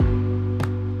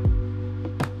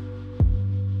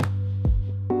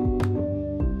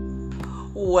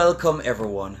Welcome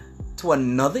everyone to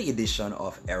another edition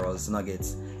of Errol's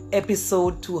Nuggets,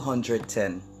 episode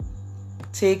 210.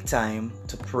 Take time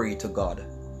to pray to God.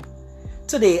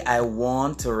 Today I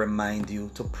want to remind you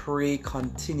to pray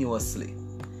continuously.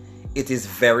 It is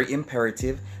very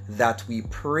imperative that we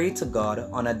pray to God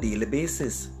on a daily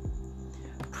basis.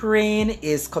 Praying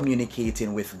is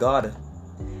communicating with God.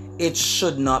 It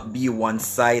should not be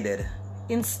one-sided.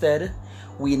 Instead,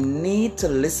 we need to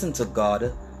listen to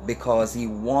God because He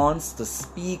wants to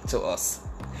speak to us.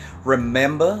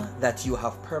 Remember that you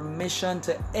have permission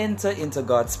to enter into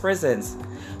God's presence.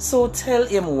 So tell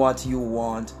Him what you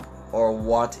want or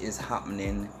what is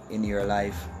happening in your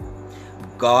life.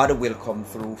 God will come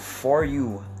through for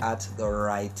you at the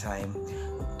right time.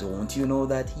 Don't you know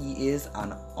that He is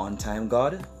an on-time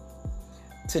God?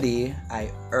 Today,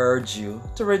 I urge you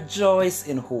to rejoice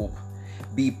in hope,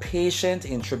 be patient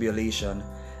in tribulation,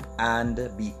 and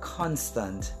be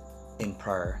constant in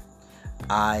prayer.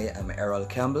 I am Errol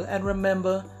Campbell, and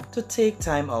remember to take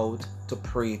time out to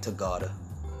pray to God.